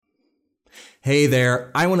Hey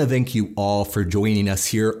there, I want to thank you all for joining us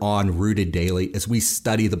here on Rooted Daily as we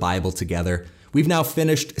study the Bible together. We've now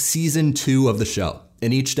finished season 2 of the show,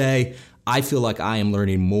 and each day I feel like I am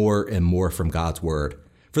learning more and more from God's Word.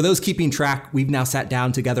 For those keeping track, we've now sat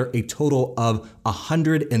down together a total of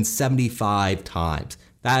 175 times.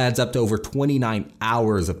 That adds up to over 29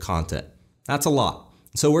 hours of content. That's a lot.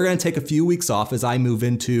 So we're going to take a few weeks off as I move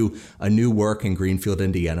into a new work in Greenfield,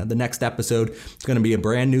 Indiana. The next episode is going to be a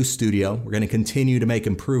brand new studio. We're going to continue to make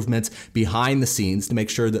improvements behind the scenes to make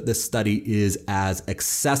sure that this study is as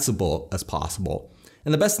accessible as possible.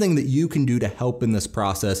 And the best thing that you can do to help in this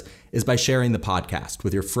process is by sharing the podcast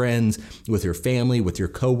with your friends, with your family, with your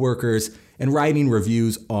coworkers, and writing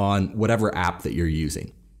reviews on whatever app that you're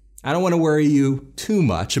using. I don't want to worry you too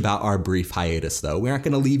much about our brief hiatus, though. We're not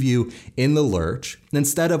going to leave you in the lurch.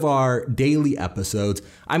 Instead of our daily episodes,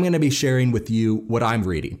 I'm going to be sharing with you what I'm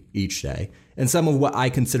reading each day and some of what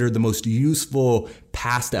I consider the most useful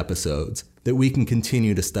past episodes that we can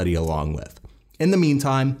continue to study along with. In the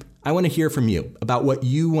meantime, I want to hear from you about what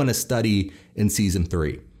you want to study in season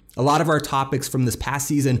 3. A lot of our topics from this past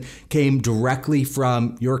season came directly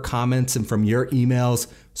from your comments and from your emails,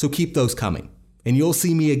 so keep those coming. And you'll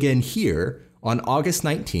see me again here on August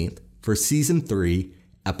 19th for season 3,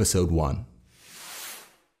 episode 1.